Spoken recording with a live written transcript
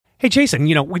Hey, Jason,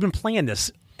 we've been playing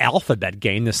this alphabet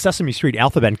game, the Sesame Street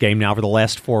alphabet game now for the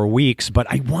last 4 weeks, but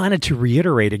I wanted to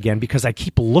reiterate again because I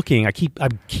keep looking, I keep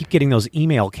getting those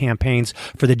email campaigns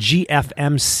for the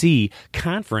GFMC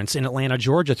conference in Atlanta,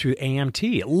 Georgia through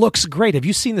AMT. It looks great. Have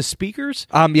you seen the speakers?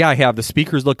 Yeah, I have. The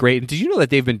speakers look great. And did you know that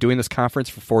they've been doing this conference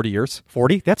for 40 years?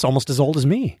 40? That's almost as old as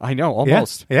me. I know,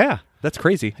 almost. Yeah. That's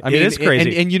crazy. It is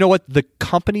crazy. And you know what? The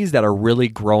companies that are really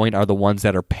growing are the ones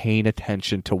that are paying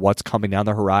attention to what's coming down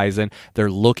the horizon. They're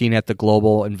looking at the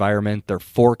global environment. They're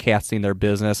forecasting their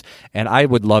business. And I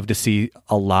would love to see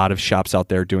a lot of shops out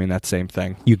there doing that same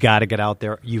thing. You got to get out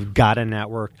there. You've got to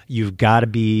network. You've got to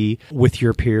be with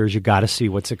your peers. You got to see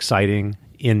what's exciting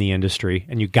in the industry,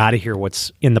 and you got to hear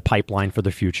what's in the pipeline for the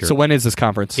future. So when is this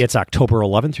conference? It's October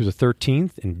 11th through the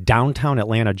 13th in downtown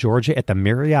Atlanta, Georgia at the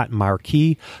Marriott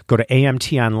Marquis. Go to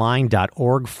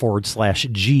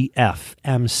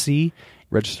amtonline.org/GFMC.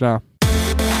 Register now.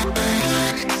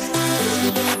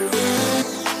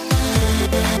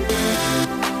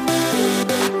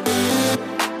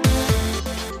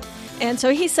 And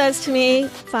so he says to me,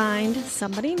 find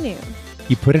somebody new.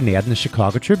 He put an ad in the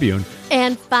Chicago Tribune.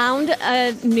 And found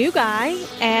a new guy,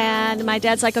 and my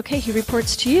dad's like, okay, he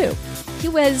reports to you. He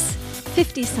was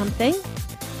 50-something,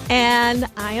 and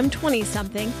I am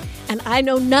 20-something, and I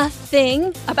know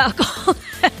nothing about goal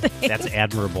setting. That's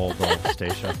admirable, though,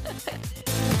 Stacia.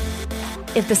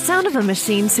 If the sound of a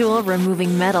machine tool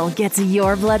removing metal gets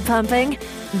your blood pumping,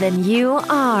 then you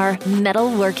are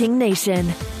Metalworking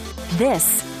Nation.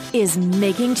 This is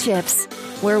Making Chips,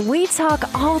 where we talk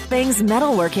all things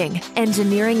metalworking,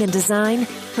 engineering and design,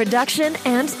 production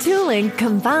and tooling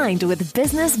combined with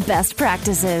business best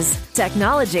practices,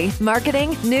 technology,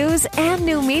 marketing, news, and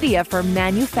new media for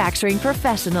manufacturing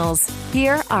professionals.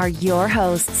 Here are your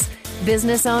hosts,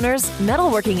 business owners,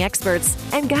 metalworking experts,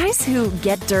 and guys who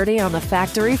get dirty on the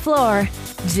factory floor,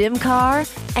 Jim Carr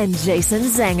and Jason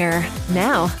Zenger.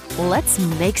 Now, let's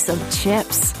make some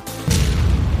chips.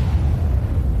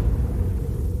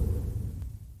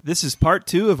 This is part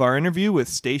 2 of our interview with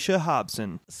Stacia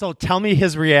Hobson. So tell me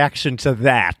his reaction to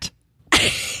that.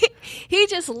 He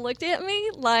just looked at me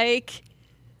like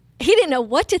he didn't know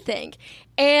what to think.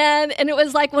 And it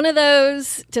was like one of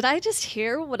those, did I just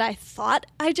hear what I thought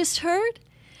I just heard?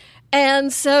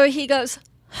 And so he goes,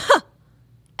 huh,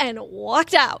 and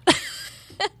walked out.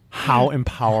 How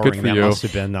empowering that must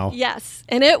have been, though. Yes,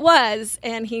 and it was.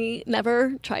 And he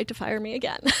never tried to fire me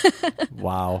again.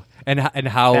 Wow. And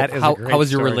how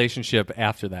was your relationship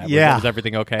after that? Was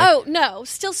everything okay? Oh, no,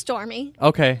 still stormy.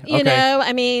 Okay. You know,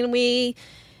 I mean, we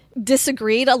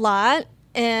disagreed a lot,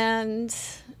 and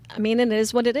I mean, it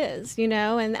is what it is,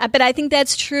 but I think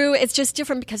that's true. It's just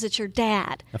different because it's your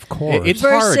dad. Of course. It's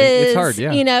hard. It's hard,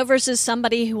 yeah. Versus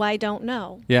somebody who I don't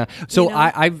know. Yeah. So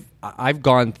I've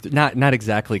gone not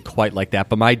exactly quite like that,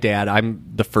 but my dad, I'm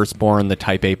the firstborn, the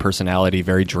type A personality,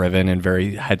 very driven and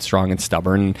very headstrong and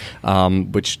stubborn,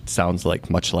 which sounds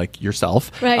much like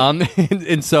yourself. Right.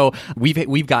 And so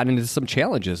we've gotten into some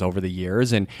challenges over the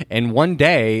years, and one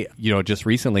day, just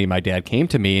recently, my dad came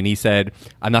to me and he said,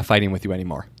 "I'm not fighting with you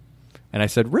anymore." And I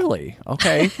said, "Really?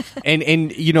 Okay."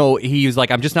 and he was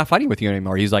like, "I'm just not fighting with you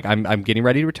anymore." He's like, I'm getting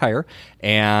ready to retire,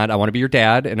 and I want to be your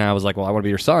dad." And I was like, "Well, I want to be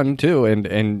your son too."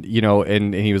 And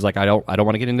he was like, "I don't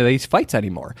want to get into these fights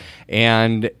anymore."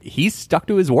 And he's stuck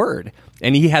to his word.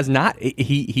 And he has not.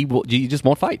 He just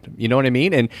won't fight. You know what I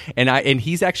mean? And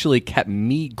he's actually kept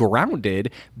me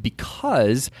grounded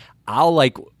because I'll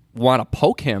want to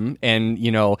poke him and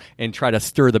try to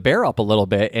stir the bear up a little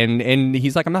bit. And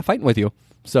he's like, "I'm not fighting with you."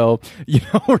 So,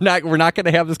 we're not going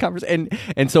to have this conversation.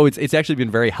 And so it's actually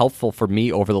been very helpful for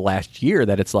me over the last year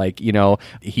that it's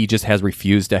he just has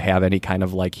refused to have any kind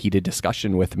of heated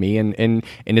discussion with me. And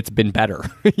it's been better.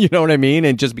 You know what I mean?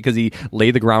 And just because he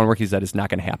laid the groundwork, he said it's not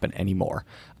going to happen anymore.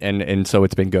 And so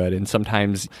it's been good. And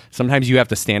sometimes you have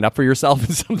to stand up for yourself,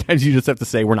 and sometimes you just have to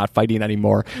say, we're not fighting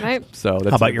anymore. Right. So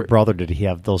how about your brother? Did he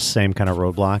have those same kind of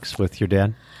roadblocks with your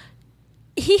dad?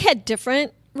 He had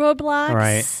different roadblocks.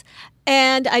 Right.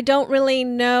 And I don't really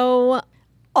know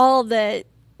all the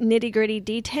nitty-gritty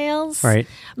details. Right.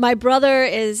 My brother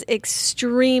is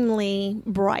extremely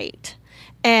bright,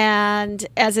 and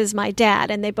as is my dad,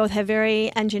 and they both have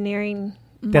very engineering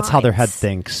minds. That's how their head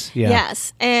thinks. Yeah.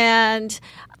 Yes. And,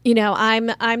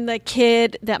 I'm the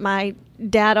kid that my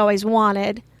dad always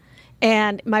wanted,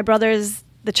 and my brother is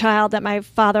the child that my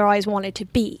father always wanted to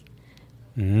be.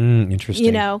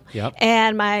 Interesting. Yep.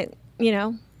 And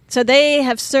so they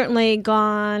have certainly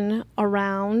gone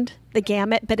around the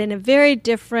gamut, but in a very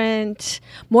different,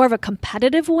 more of a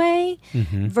competitive way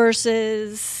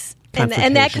versus,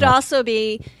 and that could also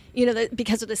be,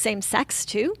 because of the same sex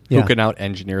too. Who can out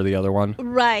engineer the other one?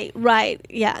 Right,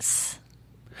 yes.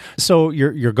 So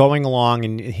you're going along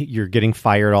and you're getting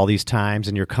fired all these times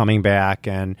and you're coming back.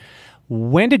 And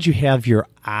when did you have your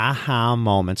aha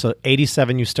moment? So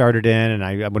 87 you started in, and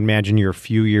I would imagine you're a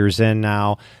few years in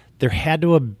now. There had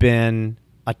to have been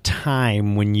a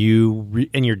time when you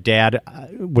and your dad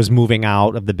was moving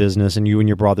out of the business, and you and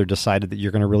your brother decided that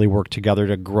you're going to really work together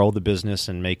to grow the business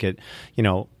and make it,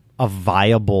 a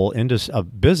viable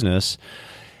business.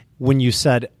 When you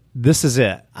said, this is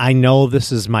it, I know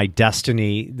this is my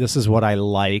destiny, this is what I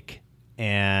like,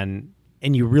 and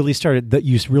you really started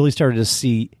to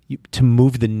see, to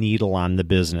move the needle on the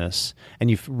business,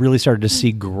 and you really started to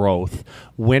see growth.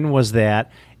 When was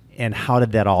that, and how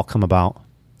did that all come about?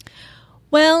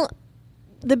 Well,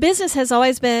 the business has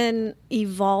always been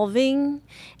evolving,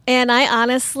 and I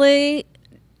honestly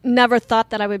never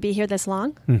thought that I would be here this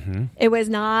long. Mm-hmm. It was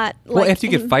not well, after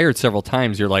you get fired several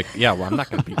times, you're like, yeah, well, I'm not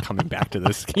going to be coming back to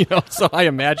this, so I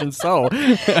imagine so.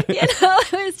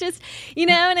 It was just,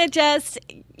 and it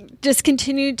just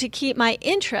continued to keep my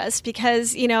interest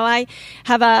because, I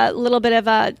have a little bit of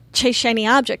a chase shiny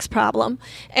objects problem.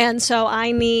 And so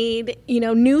I need,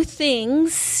 new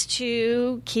things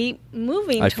to keep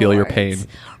moving I feel your pain.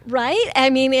 Right?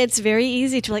 I mean, it's very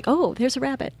easy to oh, there's a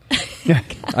rabbit.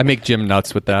 I make Jim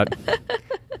nuts with that.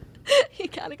 You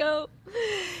gotta go.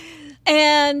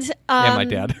 And my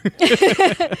dad.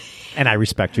 And I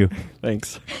respect you.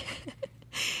 Thanks.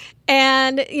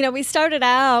 And, we started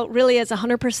out really as a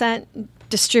 100%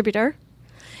 distributor.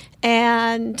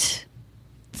 And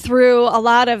through a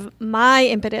lot of my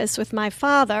impetus with my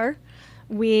father,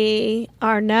 we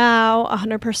are now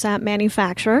 100%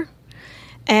 manufacturer.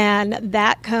 And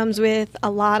that comes with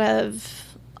a lot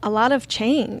of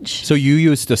change. So you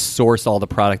used to source all the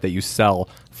product that you sell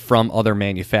from other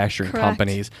manufacturing Correct.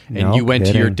 companies, and you went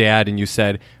to your dad and you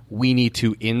said, we need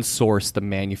to insource the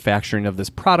manufacturing of this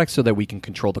product so that we can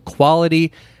control the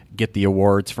quality, get the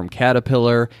awards from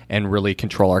Caterpillar, and really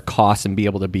control our costs and be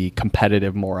able to be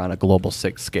competitive more on a global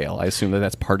scale. I assume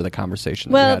that's part of the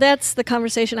conversation. Well, that's the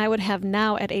conversation I would have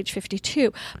now at age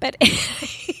 52. But at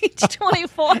age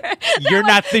 24... You're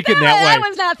not thinking that way. I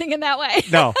was not thinking that way.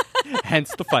 No.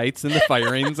 Hence the fights and the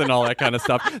firings and all that kind of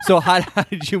stuff. So how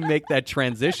did you make that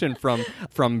transition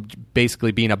from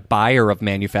basically being a buyer of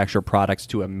manufactured products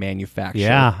to a manufacturer?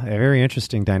 Yeah, a very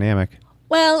interesting dynamic.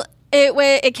 Well,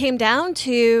 it came down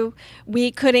to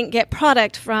we couldn't get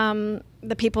product from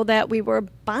the people that we were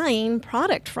buying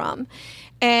product from.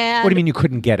 And what do you mean you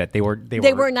couldn't get it? They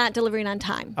were not delivering on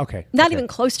time. Okay. Not even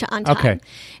close to on time. Okay.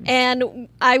 And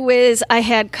I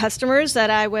had customers that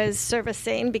I was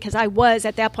servicing because I was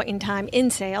at that point in time in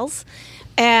sales.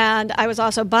 And I was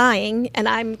also buying, and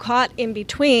I'm caught in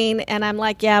between, and I'm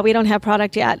like, yeah, we don't have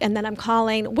product yet. And then I'm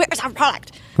calling, where's our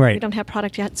product? Right. We don't have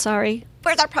product yet, sorry.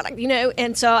 Where's our product?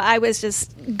 And so I was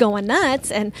just going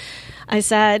nuts, and I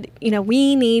said,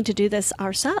 we need to do this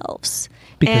ourselves.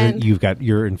 Because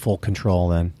you're in full control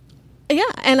then. Yeah,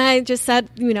 and I just said,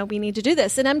 we need to do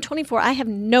this. And I'm 24. I have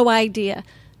no idea,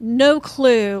 no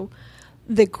clue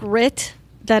the grit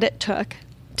that it took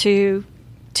to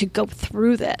go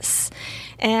through this.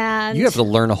 And you have to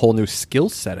learn a whole new skill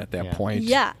set at that point.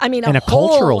 Yeah, I mean, and a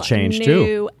cultural change new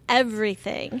too.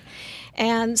 Everything.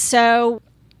 And so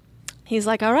he's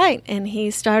like, all right. And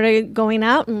he started going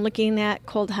out and looking at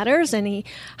cold headers, and he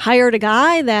hired a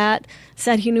guy that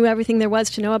said he knew everything there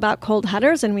was to know about cold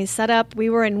headers. And we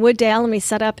were in Wooddale, and we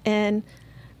set up in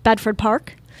Bedford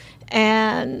Park,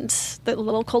 and the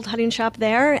little cold heading shop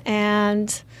there,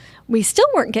 and we still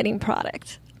weren't getting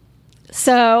product.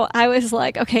 So I was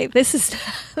like, okay, this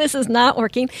is not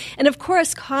working. And of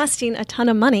course, costing a ton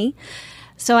of money.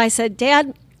 So I said,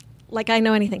 Dad, like I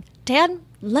know anything. Dad,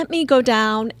 let me go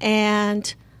down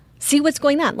and see what's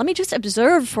going on. Let me just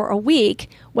observe for a week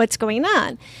what's going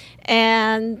on.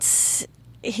 And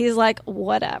he's like,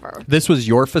 whatever. This was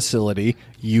your facility.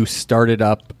 You started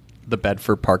up the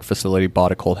Bedford Park facility,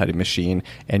 bought a cold heading machine,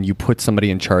 and you put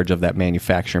somebody in charge of that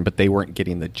manufacturing, but they weren't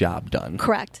getting the job done.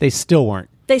 Correct. They still weren't.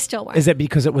 They still weren't. Is it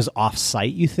because it was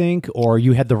off-site, you think, or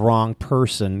you had the wrong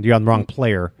person, you're on the wrong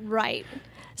player? Right.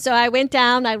 So I went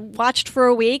down, I watched for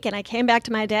a week, and I came back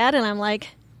to my dad, and I'm like,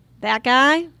 that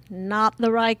guy, not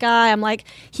the right guy. I'm like,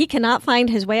 he cannot find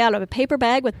his way out of a paper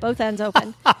bag with both ends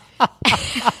open.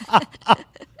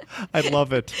 I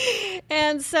love it.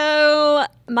 And so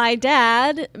my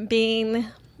dad, being,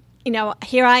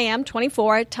 here I am,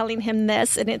 24, telling him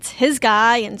this, and it's his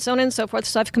guy, and so on and so forth.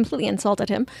 So I've completely insulted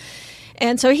him.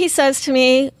 And so he says to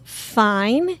me,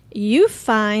 fine, you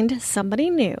find somebody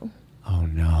new. Oh,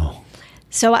 no.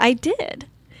 So I did.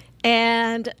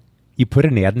 And You put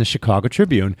an ad in the Chicago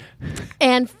Tribune.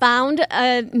 And found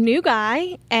a new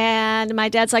guy, and my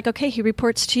dad's like, okay, he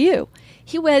reports to you.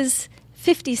 He was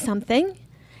 50-something,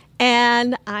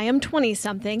 and I am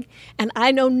 20-something, and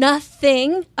I know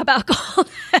nothing about gold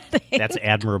heading. That's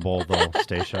admirable, though,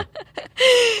 Stacia.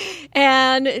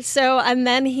 And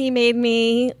then he made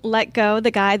me let go the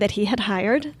guy that he had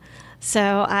hired.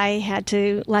 So I had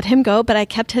to let him go, but I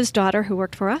kept his daughter who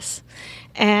worked for us.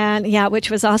 And yeah, which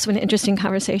was also an interesting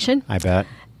conversation. I bet.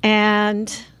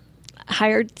 And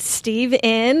hired Steve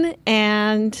in,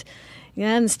 and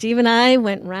Steve and I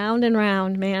went round and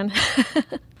round, man.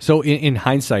 So in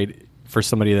hindsight, for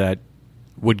somebody that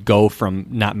would go from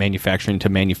not manufacturing to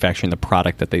manufacturing the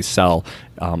product that they sell,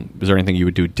 is there anything you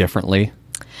would do differently?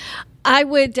 I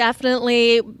would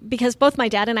definitely, because both my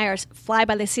dad and I are fly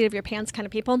by the seat of your pants kind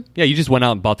of people. Yeah, you just went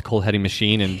out and bought the cold heading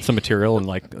machine and some material and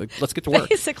like let's get to work.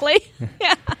 Basically,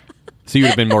 yeah. So you would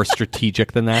have been more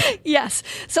strategic than that? Yes.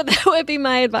 So that would be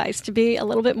my advice, to be a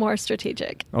little bit more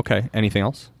strategic. Okay. Anything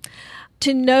else?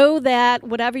 To know that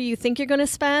whatever you think you're going to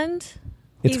spend,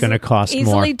 it's going to cost more.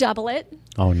 Easily double it.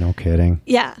 Oh, no kidding.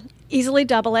 Yeah, easily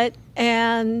double it,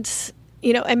 and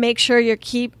and make sure your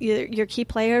key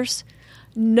players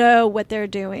know what they're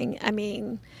doing. I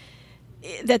mean,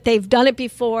 that they've done it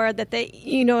before, that they,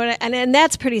 and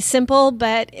that's pretty simple,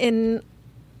 but in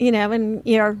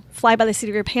your fly by the seat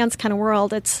of your pants kind of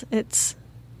world, it's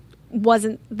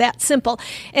wasn't that simple.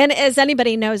 And as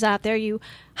anybody knows out there, you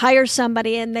hire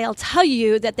somebody and they'll tell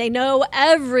you that they know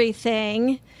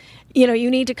everything. You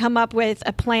need to come up with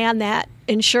a plan that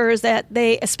ensures that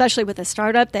they, especially with a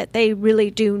startup, that they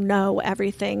really do know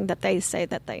everything that they say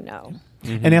that they know.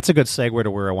 Mm-hmm. And that's a good segue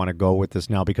to where I want to go with this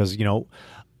now, because,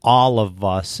 all of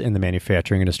us in the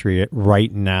manufacturing industry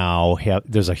right now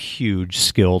there's a huge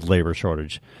skilled labor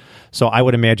shortage. So I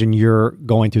would imagine you're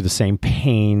going through the same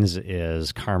pains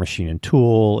as Car Machine and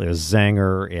Tool, as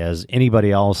Zanger, as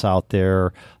anybody else out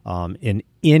there in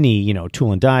any,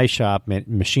 tool and die shop,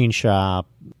 machine shop,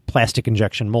 plastic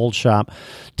injection mold shop.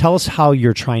 Tell us how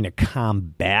you're trying to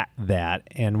combat that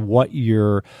and what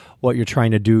you're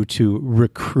trying to do to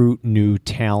recruit new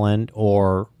talent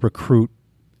or recruit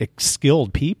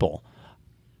skilled people.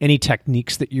 Any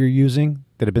techniques that you're using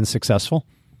that have been successful?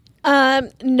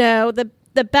 No,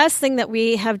 the best thing that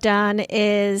we have done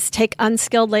is take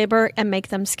unskilled labor and make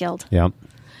them skilled. Yeah.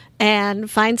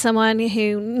 And find someone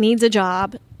who needs a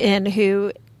job and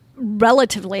who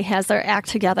relatively has their act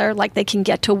together, like they can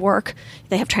get to work,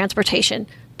 they have transportation,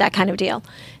 that kind of deal,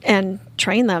 and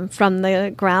train them from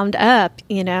the ground up,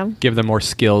 Give them more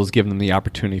skills, give them the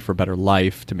opportunity for a better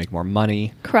life, to make more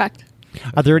money. Correct.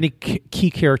 Are there any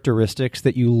key characteristics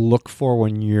that you look for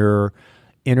when you're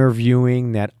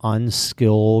interviewing that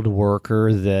unskilled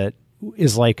worker that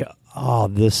is like, oh,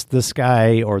 this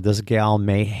guy or this gal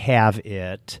may have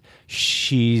it.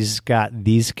 She's got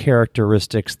these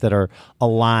characteristics that are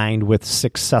aligned with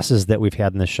successes that we've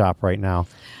had in the shop right now?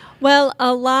 Well,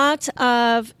 a lot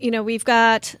of, we've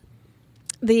got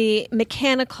the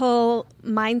mechanical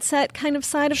mindset kind of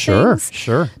side of things.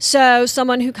 Sure. So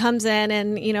someone who comes in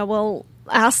and, we'll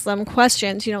ask them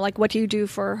questions, like, what do you do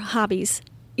for hobbies?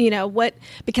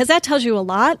 Because that tells you a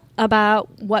lot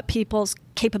about what people's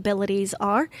capabilities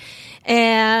are.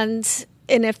 And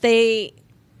if they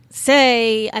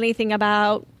say anything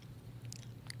about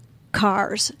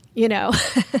cars,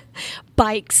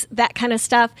 bikes, that kind of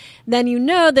stuff, then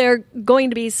they're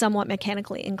going to be somewhat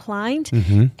mechanically inclined.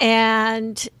 Mm-hmm.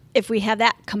 And if we have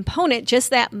that component, just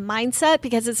that mindset,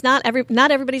 because it's not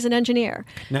everybody's an engineer.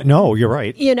 No, you're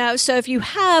right. So if you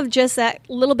have just that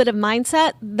little bit of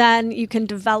mindset, then you can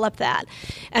develop that.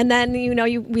 And then,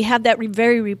 we have that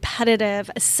very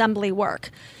repetitive assembly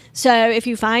work. So if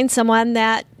you find someone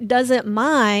that doesn't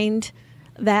mind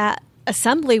that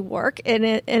assembly work, and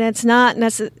it's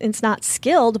not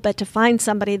skilled, but to find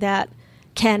somebody that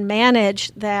can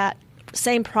manage that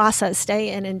same process day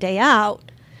in and day out,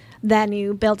 then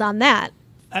you build on that.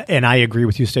 And I agree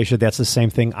with you, Stacia. That's the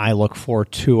same thing I look for,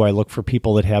 too. I look for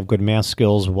people that have good math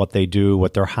skills, what they do,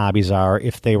 what their hobbies are,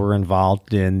 if they were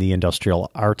involved in the industrial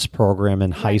arts program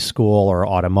in high school or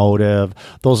automotive.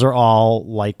 Those are all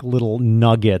like little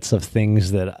nuggets of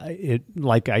things that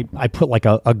I put like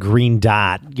a green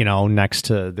dot, next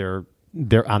to their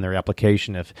on their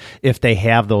application if they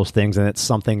have those things, and it's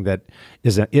something that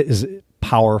is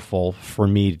powerful for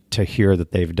me to hear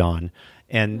that they've done.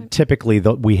 And typically,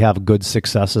 we have good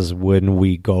successes when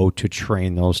we go to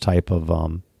train those type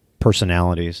of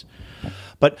personalities.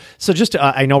 But so just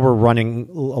I know we're running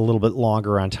a little bit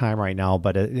longer on time right now,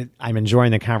 but I'm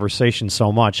enjoying the conversation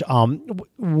so much.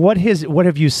 What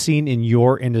have you seen in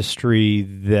your industry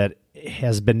that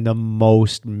has been the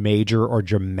most major or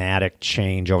dramatic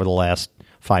change over the last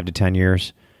 5 to 10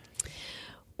 years?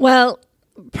 Well,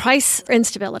 price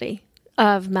instability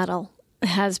of metal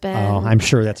has been. Oh, I'm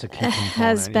sure that's a key component.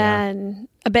 Has been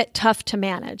a bit tough to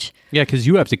manage. Yeah, because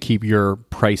you have to keep your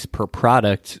price per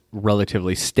product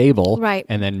relatively stable, Right.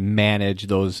 And then manage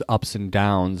those ups and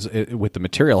downs with the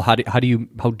material. How do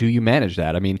you manage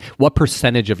that? I mean, what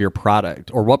percentage of your product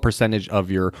or what percentage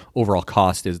of your overall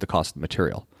cost is the cost of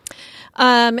material?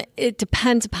 It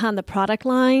depends upon the product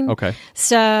line. Okay.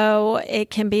 So it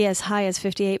can be as high as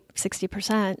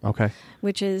 58-60%. Okay.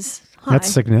 Which is high. That's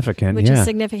significant. Which yeah. is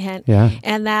significant. Yeah.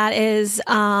 And that is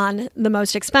on the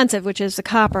most expensive, which is the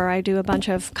copper. I do a bunch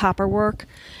of copper work.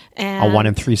 And A 1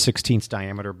 3/16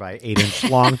 diameter by 8-inch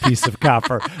long piece of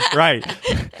copper. Right.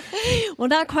 well,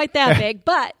 not quite that big,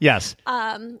 but Yes.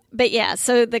 but yeah.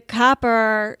 So the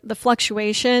copper, the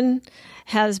fluctuation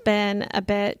has been a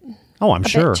bit. Oh, I'm a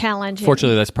sure. bit challenging.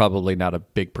 Fortunately, that's probably not a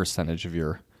big percentage of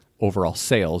your overall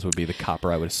sales would be the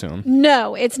copper, I would assume.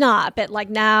 No, it's not. But like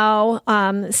now,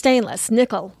 stainless,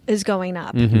 nickel is going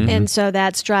up. And so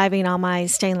that's driving all my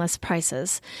stainless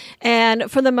prices.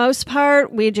 And for the most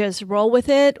part, we just roll with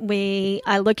it.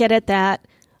 I look at it that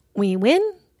we win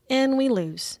and we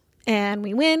lose. And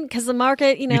we win because the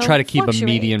market, You try to keep fluctuates. a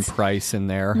median price in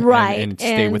there Right, and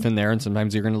stay and- within there. And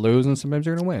sometimes you're going to lose and sometimes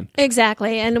you're going to win.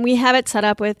 Exactly. And we have it set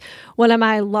up with one of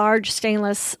my large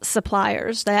stainless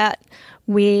suppliers that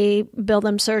we bill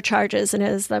them surcharges. And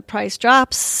as the price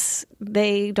drops,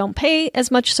 they don't pay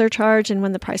as much surcharge. And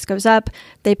when the price goes up,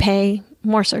 they pay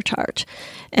more surcharge.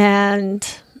 And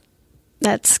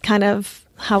that's kind of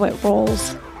how it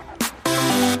rolls.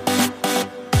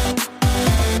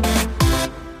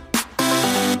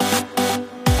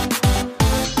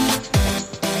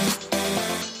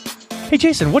 Hey,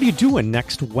 Jason, what are you doing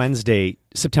next Wednesday,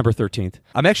 September 13th?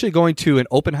 I'm actually going to an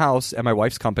open house at my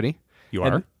wife's company. You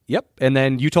And- are? Yep. And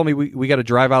then you told me we got to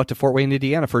drive out to Fort Wayne,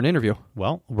 Indiana for an interview.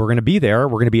 Well, we're going to be there.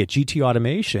 We're going to be at GT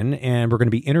Automation, and we're going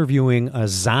to be interviewing a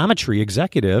Xometry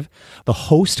executive. The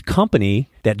host company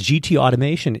that GT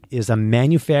Automation is a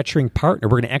manufacturing partner.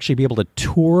 We're going to actually be able to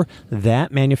tour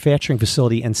that manufacturing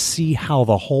facility and see how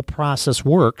the whole process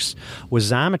works with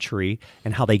Xometry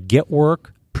and how they get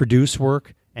work, produce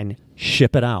work, and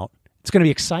ship it out. It's going to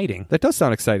be exciting. That does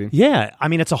sound exciting. Yeah, I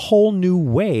mean, it's a whole new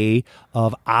way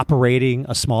of operating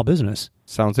a small business.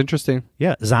 Sounds interesting.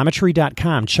 Yeah,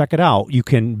 Xometry.com. Check it out. You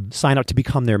can sign up to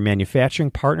become their manufacturing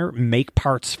partner, make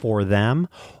parts for them.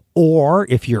 Or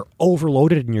if you're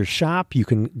overloaded in your shop, you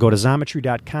can go to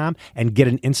Xometry.com and get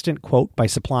an instant quote by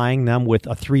supplying them with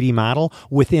a 3D model.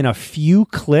 Within a few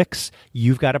clicks,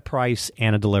 you've got a price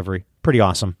and a delivery. Pretty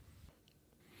awesome.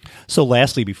 So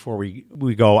lastly, before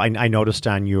we go, I noticed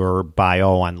on your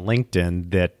bio on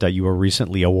LinkedIn that you were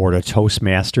recently awarded a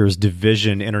Toastmasters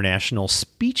Division International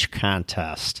Speech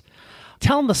Contest.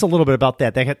 Tell us a little bit about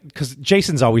that, because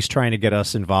Jason's always trying to get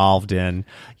us involved in,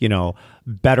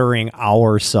 bettering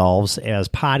ourselves as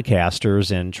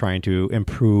podcasters and trying to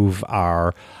improve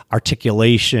our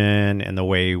articulation and the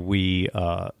way we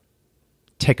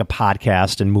take a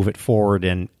podcast and move it forward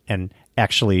and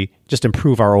actually just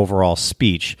improve our overall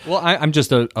speech. Well, I'm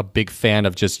just a big fan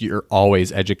of just you're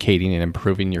always educating and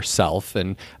improving yourself.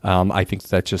 And I think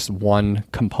that's just one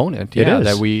component. It is.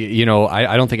 That we,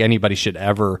 I don't think anybody should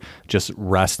ever just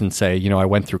rest and say, I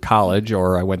went through college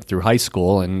or I went through high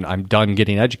school and I'm done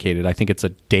getting educated. I think it's a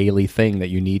daily thing that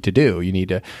you need to do. You need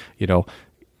to,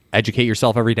 educate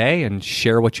yourself every day and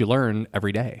share what you learn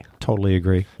every day. Totally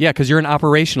agree. Yeah, because you're an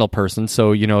operational person,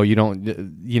 so you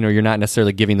don't, you're not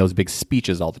necessarily giving those big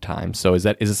speeches all the time. So is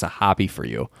this a hobby for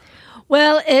you?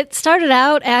 Well, it started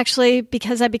out actually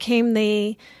because I became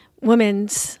the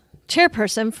women's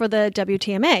chairperson for the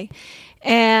WTMA,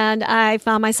 and I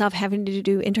found myself having to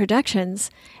do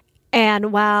introductions.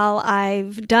 And while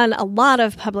I've done a lot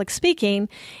of public speaking,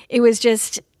 it was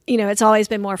just it's always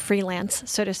been more freelance,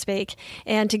 so to speak.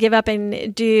 And to give up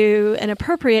and do an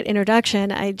appropriate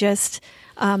introduction, I just,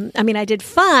 I did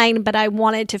fine, but I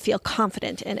wanted to feel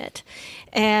confident in it.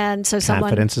 And so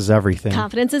Confidence is everything.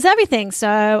 Confidence is everything.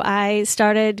 So I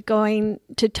started going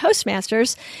to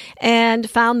Toastmasters and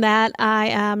found that I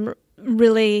am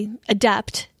really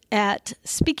adept at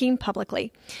speaking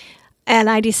publicly. And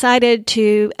I decided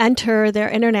to enter their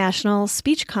international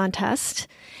speech contest,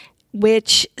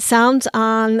 which sounds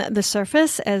on the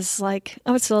surface as like,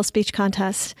 it's a little speech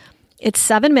contest. It's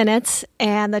 7 minutes,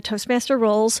 and the Toastmaster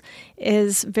rules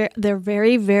they're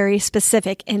very, very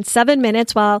specific. And 7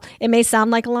 minutes, while it may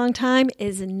sound like a long time,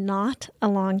 is not a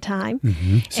long time.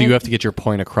 Mm-hmm. So you have to get your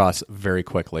point across very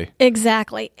quickly.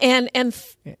 Exactly. And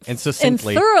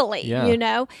succinctly. and thoroughly,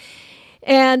 Yeah.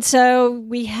 And so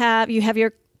you have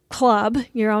your club,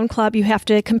 your own club you have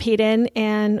to compete in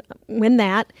and win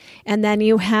that. And then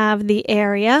you have the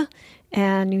area,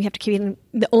 and you have to compete in,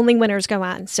 the only winners go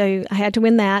on. So I had to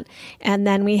win that. And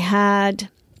then we had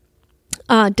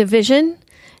division,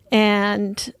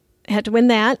 and I had to win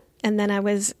that. And then I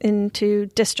was into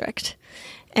district.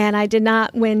 And I did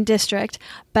not win district.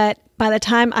 But by the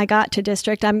time I got to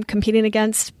district, I'm competing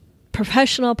against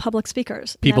professional public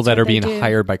speakers. People that are being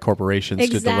hired by corporations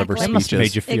to deliver speeches. That must have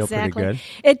made you feel pretty good.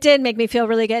 It did make me feel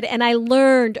really good. And I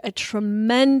learned a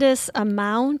tremendous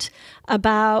amount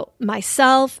about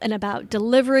myself and about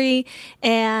delivery.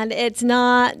 And it's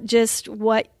not just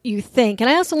what you think. And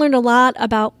I also learned a lot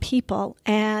about people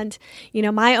and,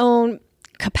 my own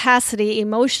capacity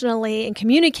emotionally in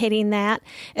communicating that,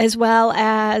 as well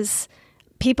as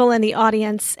people in the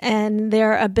audience and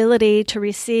their ability to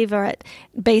receive it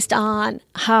based on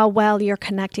how well you're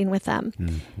connecting with them.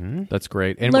 Mm-hmm. That's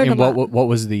great. And what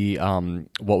was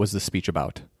the speech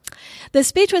about? The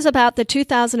speech was about the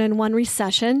 2001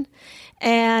 recession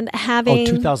and having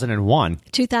 2001.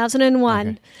 2001.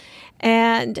 Okay.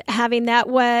 And having that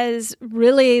was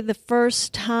really the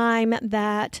first time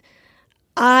that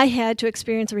I had to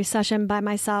experience a recession by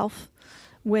myself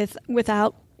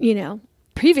without,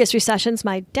 previous recessions,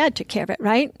 my dad took care of it,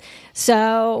 right?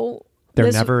 So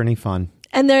they're never any fun.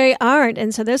 And they aren't.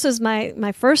 And so this was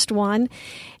my first one.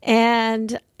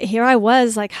 And here I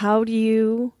was like, how do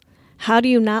you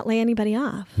not lay anybody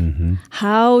off? Mm-hmm.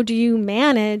 How do you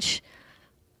manage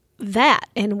that?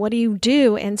 And what do you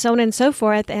do? And so on and so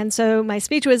forth. And so my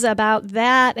speech was about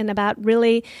that and about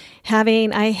really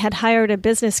I had hired a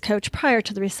business coach prior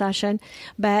to the recession,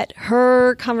 but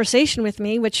her conversation with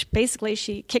me, which basically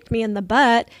she kicked me in the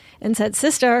butt and said,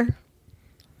 sister,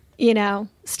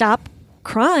 stop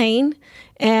crying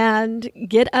and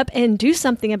get up and do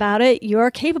something about it.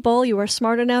 You're capable. You are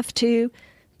smart enough to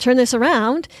turn this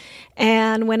around,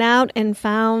 and went out and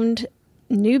found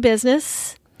new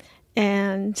business,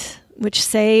 and which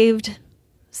saved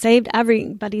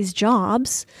everybody's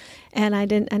jobs, and I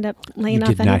didn't end up laying off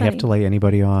anybody. You did not have to lay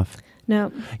anybody off.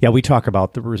 No. Yeah, we talk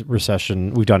about the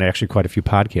recession. We've done actually quite a few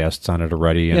podcasts on it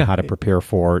already and how to prepare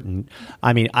for it. And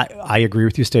I agree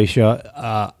with you,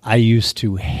 Stacia. I used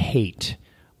to hate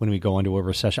when we go into a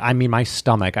recession. My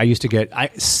stomach, I used to get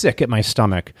sick at my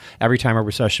stomach every time a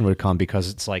recession would come, because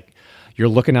it's like you're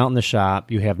looking out in the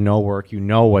shop, you have no work,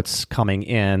 what's coming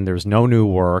in, there's no new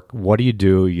work. What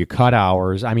do? You cut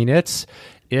hours.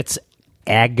 It's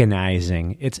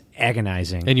agonizing. It's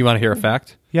agonizing. And you want to hear a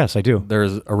fact? Yes, I do.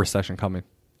 There's a recession coming.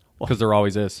 Because there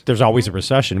always is. There's always a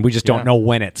recession. We just don't know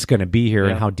when it's going to be here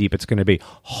and how deep it's going to be.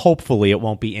 Hopefully, it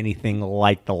won't be anything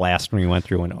like the last one we went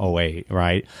through in 2008,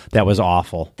 right? That was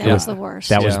awful. That was the worst.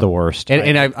 That was the worst.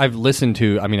 And I've listened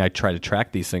to, I try to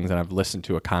track these things, and I've listened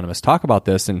to economists talk about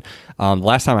this. And the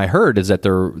last time I heard is that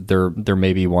there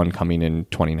may be one coming in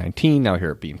 2019. Now I hear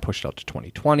it being pushed out to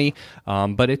 2020.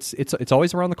 But it's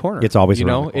always around the corner. It's always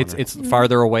around the corner. It's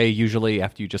farther away usually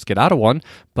after you just get out of one,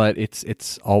 but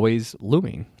it's always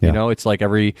looming. Yeah. It's like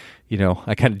every,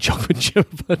 I kind of joke with Jim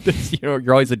about this,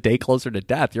 you're always a day closer to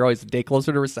death. You're always a day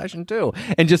closer to recession too.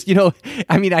 And just,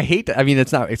 I hate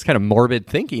to, it's kind of morbid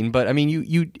thinking, but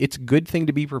it's a good thing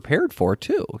to be prepared for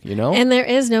too, And there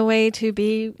is no way to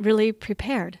be really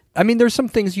prepared. There's some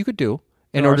things you could do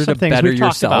in order to better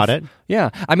yourself. Talked about it. Yeah.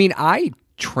 I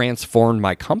transformed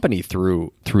my company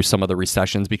through some of the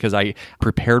recessions because I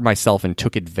prepared myself and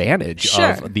took advantage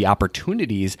of the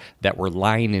opportunities that were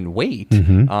lying in wait,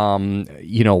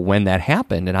 when that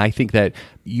happened. And I think that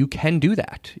you can do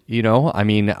that.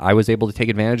 I was able to take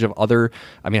advantage of other,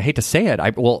 I hate to say it.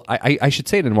 I should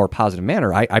say it in a more positive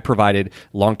manner. I provided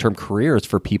long-term careers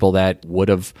for people that would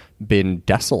have been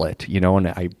desolate,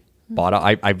 and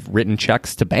I've written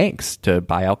checks to banks to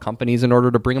buy out companies in order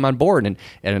to bring them on board, and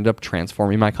ended up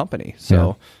transforming my company.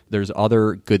 So there's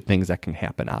other good things that can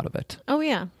happen out of it. Oh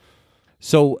yeah.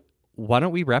 So why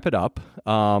don't we wrap it up?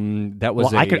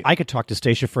 I could talk to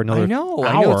Stacia for another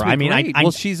hour. I know.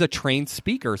 She's a trained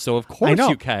speaker, so of course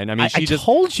you can. I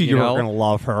told you were going to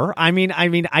love her. I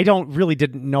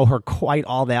didn't know her quite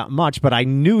all that much, but I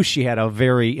knew she had a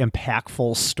very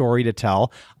impactful story to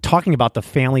tell. Talking about the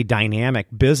family dynamic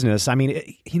business.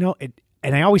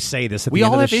 And I always say this at the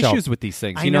end of the show. We all have issues with these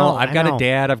things. I've got a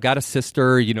dad, I've got a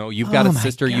sister, you've got a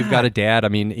sister, you've got a dad.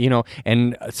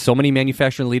 And so many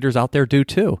manufacturing leaders out there do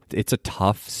too. It's a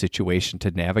tough situation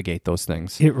to navigate those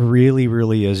things. It really,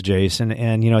 really is, Jason.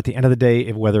 And, at the end of the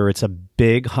day, whether it's a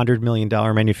big $100 million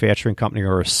manufacturing company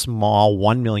or a small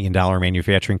 $1 million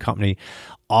manufacturing company,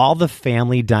 all the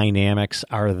family dynamics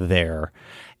are there.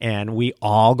 and we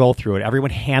all go through it. Everyone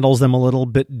handles them a little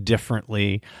bit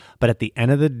differently, but at the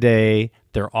end of the day,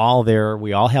 they're all there.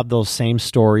 We all have those same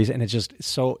stories, and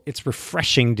it's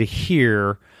refreshing to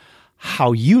hear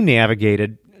how you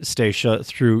navigated, Stacia,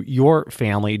 through your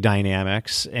family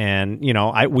dynamics. And,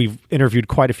 we've interviewed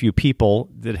quite a few people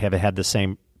that have had the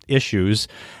same issues,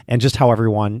 and just how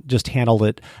everyone just handled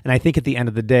it. And I think at the end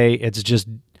of the day, it's just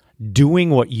doing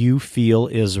what you feel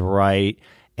is right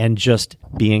and just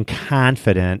being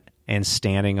confident and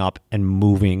standing up and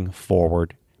moving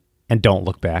forward. And don't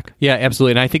look back. Yeah,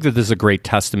 absolutely. And I think that this is a great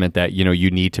testament that, you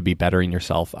need to be bettering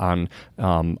yourself on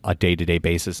a day-to-day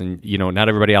basis. And, not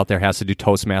everybody out there has to do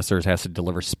Toastmasters, has to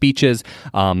deliver speeches,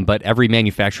 but every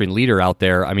manufacturing leader out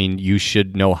there, you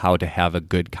should know how to have a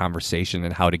good conversation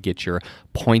and how to get your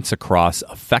points across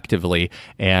effectively.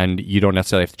 And you don't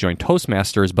necessarily have to join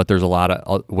Toastmasters, but there's a lot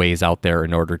of ways out there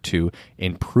in order to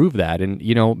improve that. And,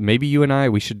 maybe you and I,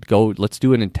 we should go, let's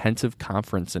do an intensive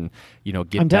conference and,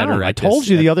 get I'm better down. at I told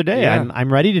you the other day. Yeah.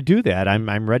 I'm ready to do that.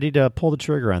 I'm ready to pull the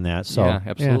trigger on that. So yeah,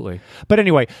 absolutely. Yeah. But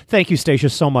anyway, thank you, Stacia,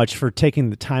 so much for taking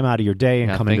the time out of your day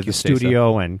and coming to the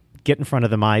studio and get in front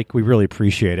of the mic. We really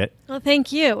appreciate it. Well,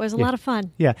 thank you. It was a lot of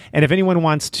fun. Yeah. And if anyone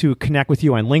wants to connect with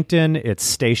you on LinkedIn, it's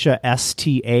Stacia,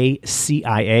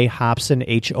 Stacia, Hobson,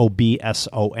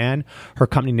 Hobson. Her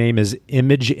company name is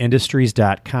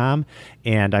imageindustries.com,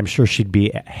 and I'm sure she'd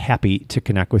be happy to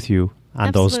connect with you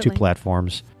on those two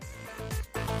platforms.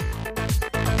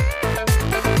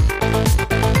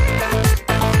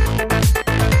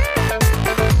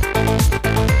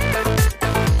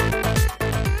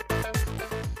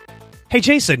 Hey,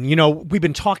 Jason, we've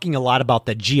been talking a lot about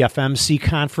the GFMC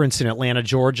conference in Atlanta,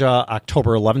 Georgia,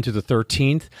 October 11th through the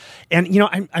 13th. And,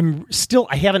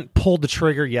 I haven't pulled the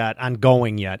trigger yet on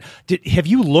going yet. Have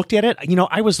you looked at it?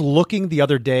 I was looking the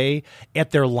other day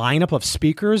at their lineup of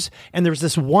speakers, and there's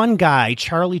this one guy,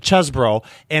 Charlie Chesbrough,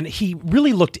 and he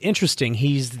really looked interesting.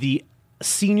 He's the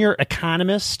senior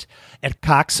economist at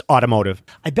Cox Automotive.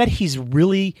 I bet he's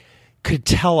really could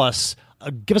tell us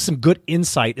give us some good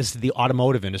insight as to the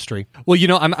automotive industry. Well,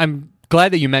 I'm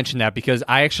glad that you mentioned that, because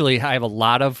I have a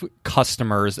lot of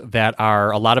customers that are,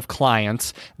 a lot of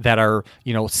clients that are,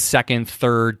 second,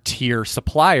 third tier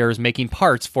suppliers making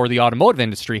parts for the automotive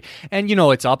industry. And,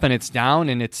 it's up and it's down,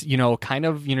 and it's, kind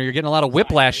of, you're getting a lot of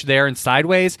whiplash there and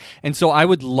sideways. And so I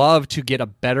would love to get a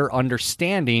better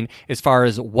understanding as far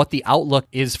as what the outlook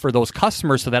is for those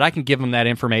customers, so that I can give them that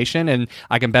information and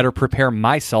I can better prepare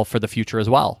myself for the future as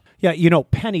well. Yeah,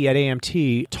 Penny at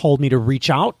AMT told me to reach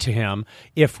out to him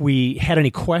if we had any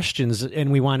questions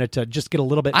and we wanted to just get a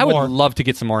little bit more. I would love to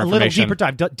get some more information. A little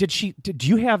deeper dive. Did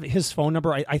you have his phone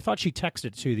number? I thought she texted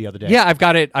it to you the other day. Yeah, I've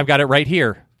got it right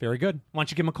here. Very good. Why don't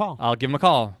you give him a call? I'll give him a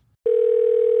call.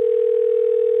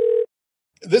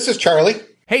 This is Charlie.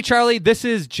 Hey, Charlie, this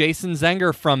is Jason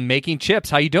Zenger from Making Chips.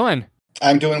 How you doing?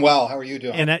 I'm doing well. How are you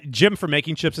doing? And Jim from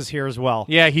Making Chips is here as well.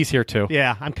 Yeah, he's here too.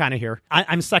 Yeah, I'm kind of here.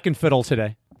 I'm second fiddle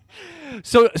today.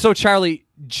 So Charlie,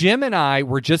 Jim and I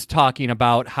were just talking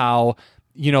about how,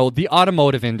 the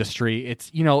automotive industry,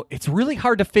 it's really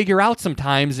hard to figure out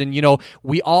sometimes. And,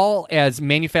 we all, as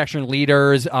manufacturing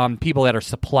leaders, people that are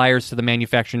suppliers to the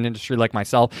manufacturing industry like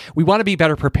myself, we want to be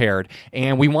better prepared,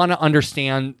 and we want to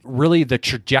understand really the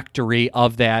trajectory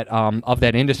of that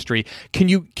industry. Can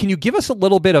you give us a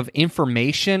little bit of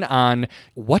information on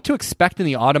what to expect in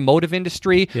the automotive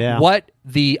industry? Yeah. What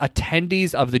the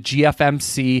attendees of the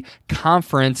GFMC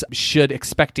conference should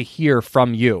expect to hear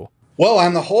from you? Well,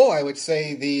 on the whole, I would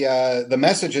say the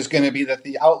message is going to be that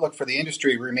the outlook for the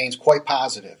industry remains quite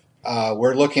positive.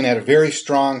 We're looking at a very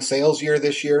strong sales year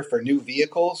this year for new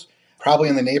vehicles, probably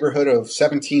in the neighborhood of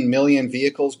 17 million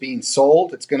vehicles being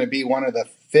sold. It's going to be one of the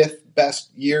fifth best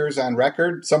years on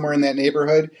record, somewhere in that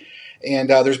neighborhood. And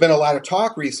there's been a lot of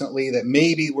talk recently that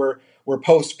maybe we're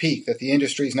post-peak, that the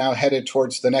industry is now headed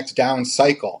towards the next down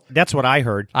cycle. That's what I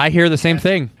heard. I hear the same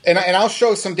thing. And I'll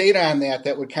show some data on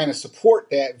that would kind of support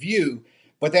that view,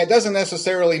 but that doesn't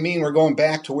necessarily mean we're going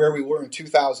back to where we were in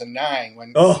 2009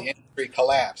 when the industry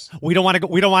collapsed. We don't want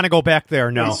to go back there.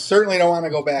 No, we certainly don't want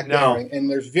to go back there. And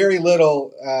there's very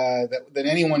little that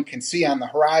anyone can see on the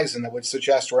horizon that would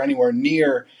suggest we're anywhere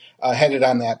near headed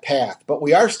on that path. But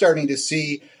we are starting to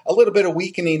see a little bit of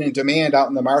weakening in demand out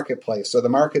in the marketplace. So the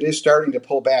market is starting to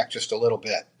pull back just a little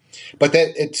bit. But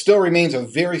that it still remains a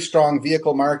very strong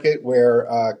vehicle market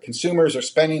where consumers are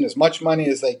spending as much money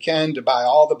as they can to buy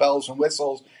all the bells and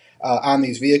whistles on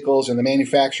these vehicles, and the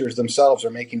manufacturers themselves are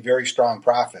making very strong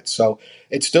profits. So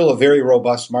it's still a very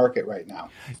robust market right now.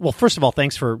 Well, first of all,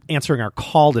 thanks for answering our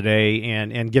call today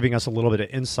and giving us a little bit of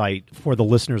insight for the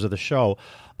listeners of the show.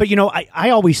 But,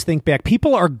 I always think back,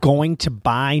 people are going to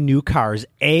buy new cars,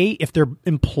 A, if they're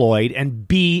employed, and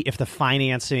B, if the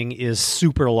financing is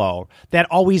super low. That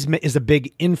always is a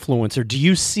big influencer. Do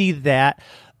you see that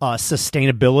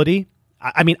sustainability?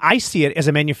 I mean, I see it as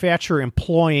a manufacturer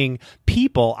employing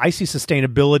people. I see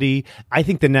sustainability. I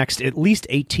think the next at least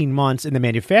 18 months in the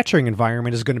manufacturing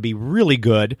environment is going to be really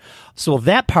good. So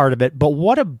that part of it. But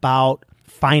what about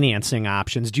financing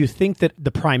options? Do you think that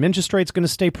the prime interest rate is going to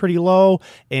stay pretty low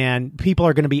and people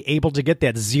are going to be able to get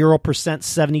that 0%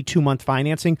 72-month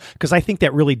financing? Because I think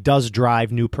that really does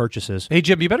drive new purchases. Hey,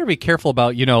 Jim, you better be careful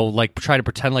about, try to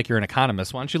pretend like you're an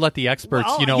economist. Why don't you let the experts,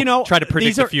 try to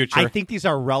predict the future? I think these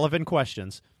are relevant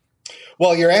questions.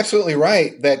 Well, you're absolutely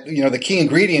right that, the key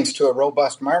ingredients to a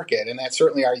robust market, and that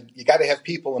certainly are, you got to have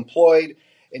people employed,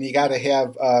 and you got to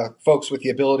have folks with the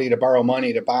ability to borrow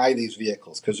money to buy these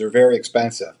vehicles because they're very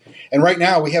expensive. And right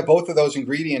now we have both of those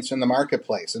ingredients in the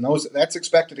marketplace, and that's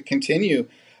expected to continue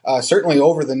certainly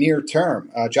over the near term.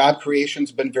 Job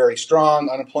creation's been very strong,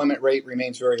 unemployment rate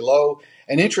remains very low,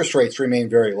 and interest rates remain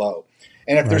very low.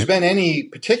 And if there's been any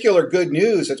particular good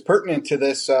news that's pertinent to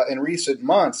this in recent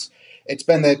months, it's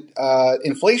been that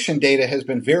inflation data has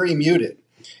been very muted.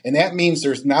 And that means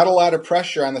there's not a lot of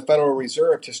pressure on the Federal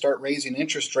Reserve to start raising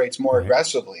interest rates more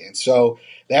aggressively. And so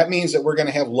that means that we're going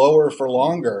to have lower for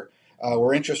longer,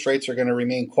 where interest rates are going to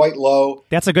remain quite low.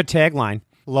 That's a good tagline.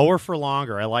 Lower for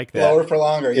longer. I like that. Lower for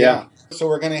longer, yeah. So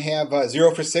we're going to have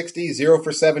 0 for 60, 0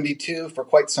 for 72 for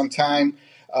quite some time.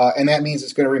 And that means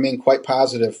it's going to remain quite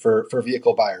positive for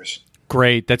vehicle buyers.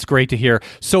 Great. That's great to hear.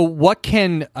 So what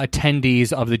can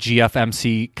attendees of the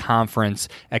GFMC conference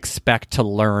expect to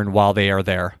learn while they are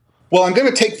there? Well, I'm going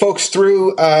to take folks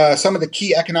through some of the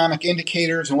key economic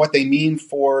indicators and what they mean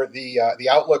for the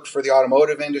outlook for the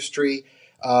automotive industry,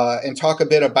 and talk a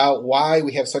bit about why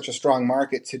we have such a strong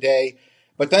market today.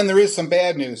 But then there is some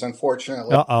bad news,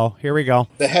 unfortunately. Uh-oh, here we go.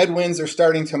 The headwinds are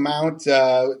starting to mount.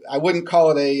 I wouldn't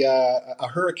call it a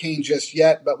hurricane just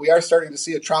yet, but we are starting to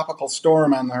see a tropical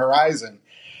storm on the horizon.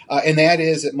 And that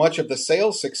is that much of the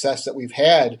sales success that we've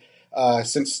had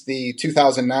since the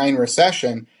 2009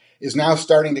 recession is now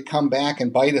starting to come back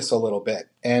and bite us a little bit.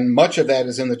 And much of that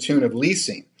is in the tune of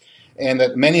leasing. And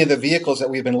that many of the vehicles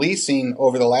that we've been leasing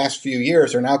over the last few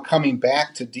years are now coming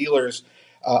back to dealers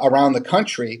around the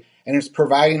country. And it's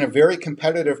providing a very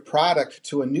competitive product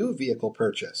to a new vehicle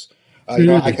purchase.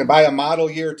 I can buy a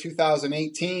model year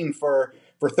 2018 for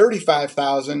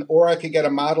 $35,000, or I could get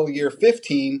a model year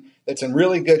 15 that's in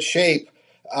really good shape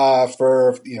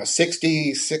for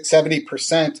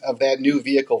 60-70% of that new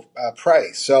vehicle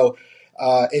price. So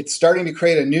it's starting to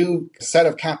create a new set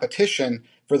of competition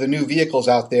for the new vehicles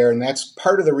out there, and that's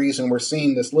part of the reason we're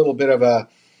seeing this little bit of a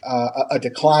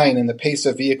decline in the pace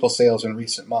of vehicle sales in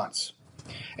recent months.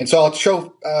 And so I'll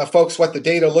show folks what the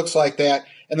data looks like that,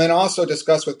 and then also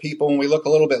discuss with people when we look a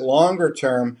little bit longer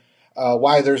term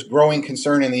why there's growing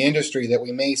concern in the industry that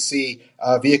we may see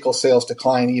vehicle sales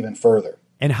decline even further.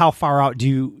 And how far out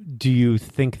do you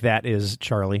think that is,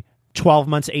 Charlie? 12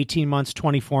 months, 18 months,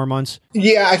 24 months?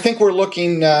 Yeah, I think we're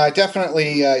looking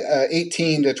definitely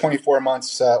 18 to 24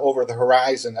 months over the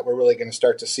horizon that we're really going to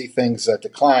start to see things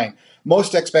decline.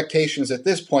 Most expectations at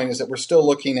this point is that we're still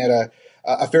looking at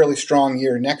a fairly strong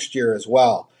year next year as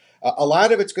well. A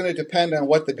lot of it's going to depend on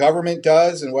what the government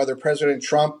does and whether President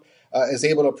Trump is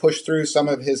able to push through some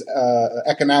of his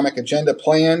economic agenda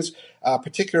plans,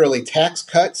 particularly tax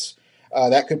cuts.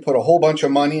 That could put a whole bunch of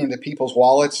money into people's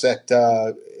wallets. That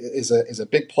is a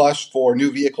big plus for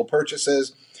new vehicle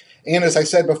purchases. And as I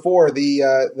said before,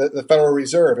 the Federal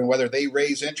Reserve and whether they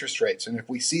raise interest rates. And if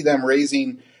we see them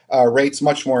raising rates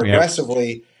much more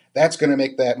aggressively, that's going to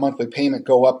make that monthly payment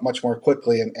go up much more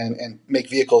quickly and make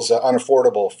vehicles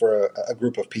unaffordable for a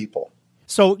group of people.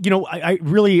 So, I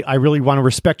really want to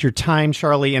respect your time,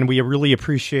 Charlie, and we really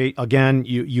appreciate, again,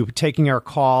 you taking our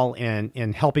call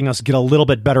and helping us get a little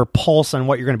bit better pulse on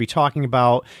what you're going to be talking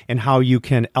about and how you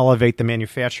can elevate the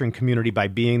manufacturing community by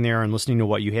being there and listening to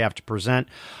what you have to present.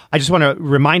 I just want to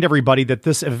remind everybody that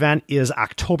this event is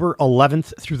October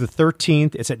 11th through the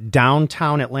 13th. It's at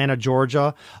downtown Atlanta,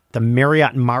 Georgia, the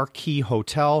Marriott Marquis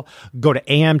Hotel. Go to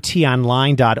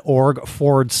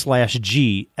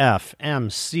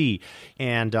amtonline.org/GFMC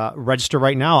and register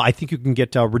right now. I think you can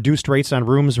get reduced rates on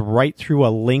rooms right through a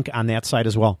link on that site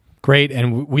as well. Great,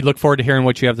 and we look forward to hearing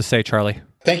what you have to say, Charlie.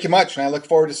 Thank you much, and I look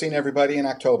forward to seeing everybody in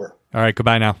October. All right,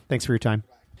 goodbye now. Thanks for your time.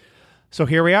 So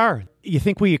here we are. You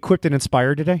think we equipped and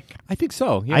inspired today? I think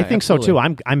so. Yeah, I think absolutely. so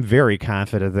too. I'm very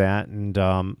confident of that, and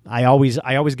I always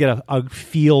get a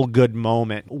feel good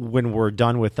moment when we're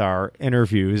done with our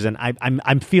interviews, and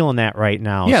I'm feeling that right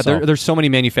now. Yeah, so. there's so many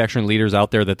manufacturing leaders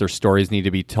out there that their stories need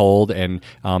to be told, and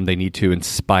they need to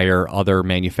inspire other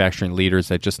manufacturing leaders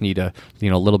that just need a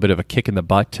little bit of a kick in the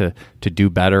butt to do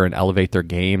better and elevate their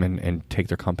game and take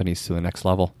their companies to the next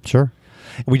level. Sure.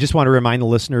 We just want to remind the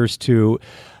listeners to,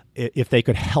 if they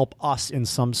could help us in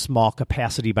some small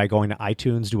capacity by going to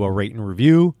iTunes, do a rate and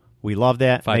review. We love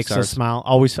that. 5 Makes stars. us smile.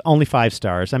 Always only 5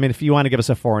 stars. I mean, if you want to give us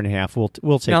a 4.5,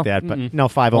 we'll take that. But no,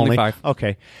 5 Only only. 5.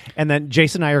 Okay. And then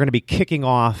Jason and I are going to be kicking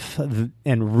off and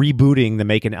rebooting the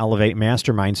Make and Elevate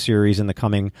Mastermind series in the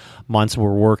coming months.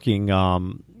 We're working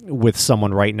with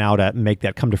someone right now to make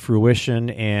that come to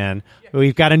fruition, and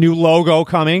we've got a new logo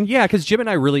coming. Yeah, because Jim and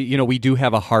I really, we do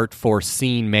have a heart for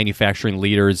seeing manufacturing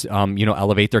leaders,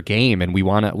 elevate their game, and we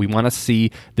want to see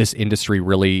this industry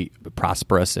really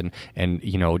prosperous and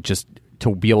just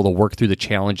to be able to work through the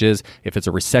challenges. If it's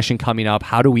a recession coming up,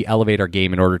 how do we elevate our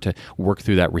game in order to work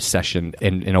through that recession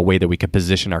in a way that we can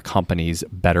position our companies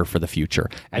better for the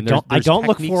future? And I don't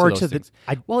look forward to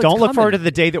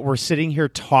the day that we're sitting here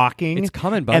talking. It's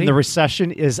coming, buddy. And the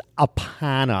recession is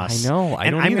upon us. I know. I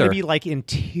and don't I'm either. going to be like in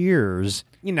tears.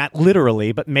 Not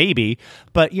literally, but maybe.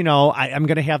 But I'm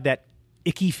going to have that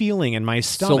icky feeling in my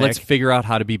stomach. So let's figure out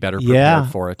how to be better prepared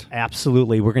for it.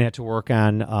 Absolutely. We're going to have to work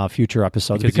on future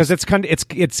episodes because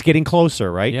it's getting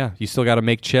closer, right? Yeah, you still got to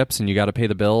make chips, and you got to pay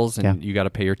the bills, and you got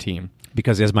to pay your team.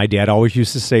 Because as my dad always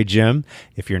used to say, Jim,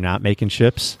 if you're not making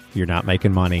chips, you're not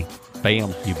making money.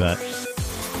 Bam. You bet.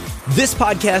 This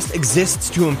podcast exists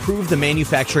to improve the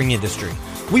manufacturing industry.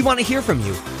 We want to hear from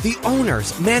you, the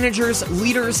owners, managers,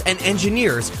 leaders, and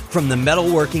engineers from the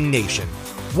metalworking nation.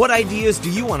 What ideas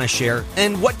do you want to share,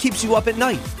 and what keeps you up at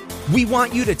night? We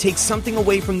want you to take something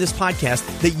away from this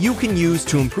podcast that you can use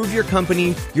to improve your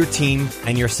company, your team,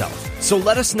 and yourself. So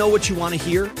let us know what you want to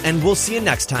hear, and we'll see you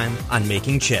next time on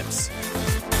Making Chips.